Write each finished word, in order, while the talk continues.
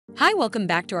Hi, welcome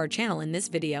back to our channel. In this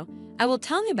video, I will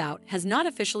tell you about has not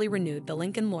officially renewed The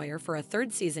Lincoln Lawyer for a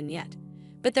third season yet,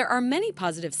 but there are many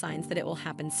positive signs that it will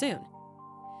happen soon.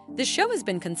 The show has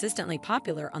been consistently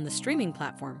popular on the streaming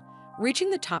platform,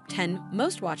 reaching the top 10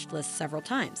 most watched lists several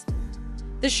times.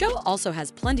 The show also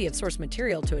has plenty of source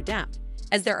material to adapt,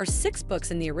 as there are 6 books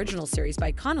in the original series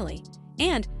by Connelly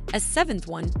and a 7th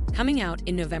one coming out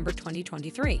in November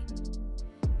 2023.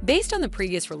 Based on the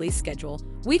previous release schedule,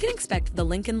 we can expect The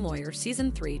Lincoln Lawyer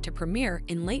Season 3 to premiere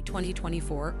in late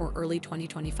 2024 or early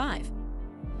 2025.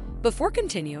 Before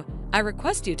continue, I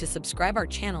request you to subscribe our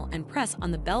channel and press on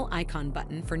the bell icon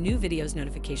button for new videos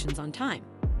notifications on time.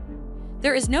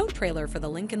 There is no trailer for The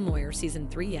Lincoln Lawyer Season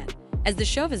 3 yet, as the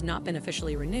show has not been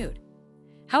officially renewed.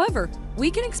 However, we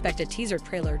can expect a teaser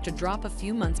trailer to drop a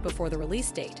few months before the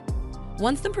release date,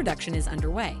 once the production is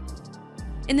underway.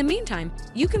 In the meantime,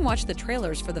 you can watch the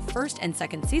trailers for the first and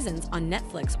second seasons on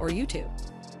Netflix or YouTube.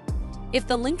 If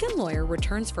The Lincoln Lawyer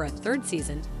returns for a third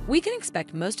season, we can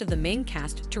expect most of the main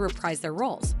cast to reprise their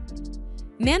roles.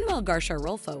 Manuel Garcia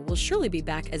Rolfo will surely be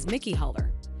back as Mickey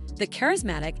Haller, the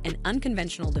charismatic and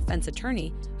unconventional defense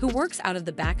attorney who works out of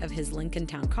the back of his Lincoln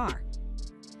Town car.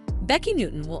 Becky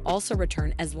Newton will also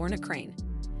return as Lorna Crane,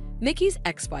 Mickey's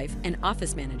ex-wife and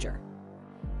office manager.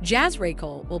 Jazz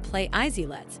Raycole will play Izzy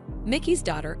Letts, Mickey's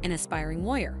daughter and aspiring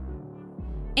lawyer.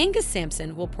 Angus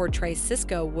Sampson will portray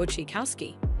Cisco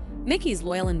Wojciechowski, Mickey's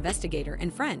loyal investigator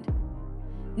and friend.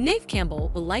 Neve Campbell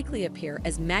will likely appear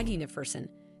as Maggie Nefferson,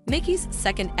 Mickey's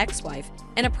second ex-wife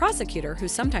and a prosecutor who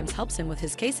sometimes helps him with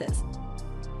his cases.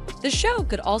 The show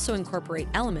could also incorporate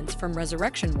elements from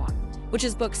Resurrection Walk, which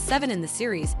is book 7 in the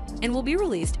series and will be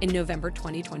released in November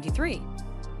 2023.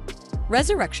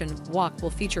 Resurrection Walk will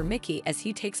feature Mickey as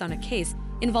he takes on a case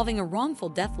involving a wrongful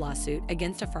death lawsuit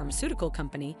against a pharmaceutical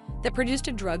company that produced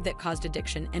a drug that caused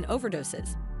addiction and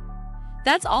overdoses.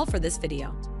 That's all for this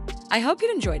video. I hope you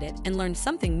enjoyed it and learned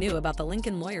something new about The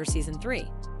Lincoln Lawyer Season 3.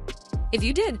 If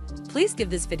you did, please give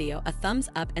this video a thumbs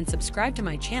up and subscribe to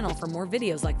my channel for more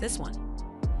videos like this one.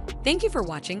 Thank you for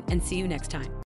watching and see you next time.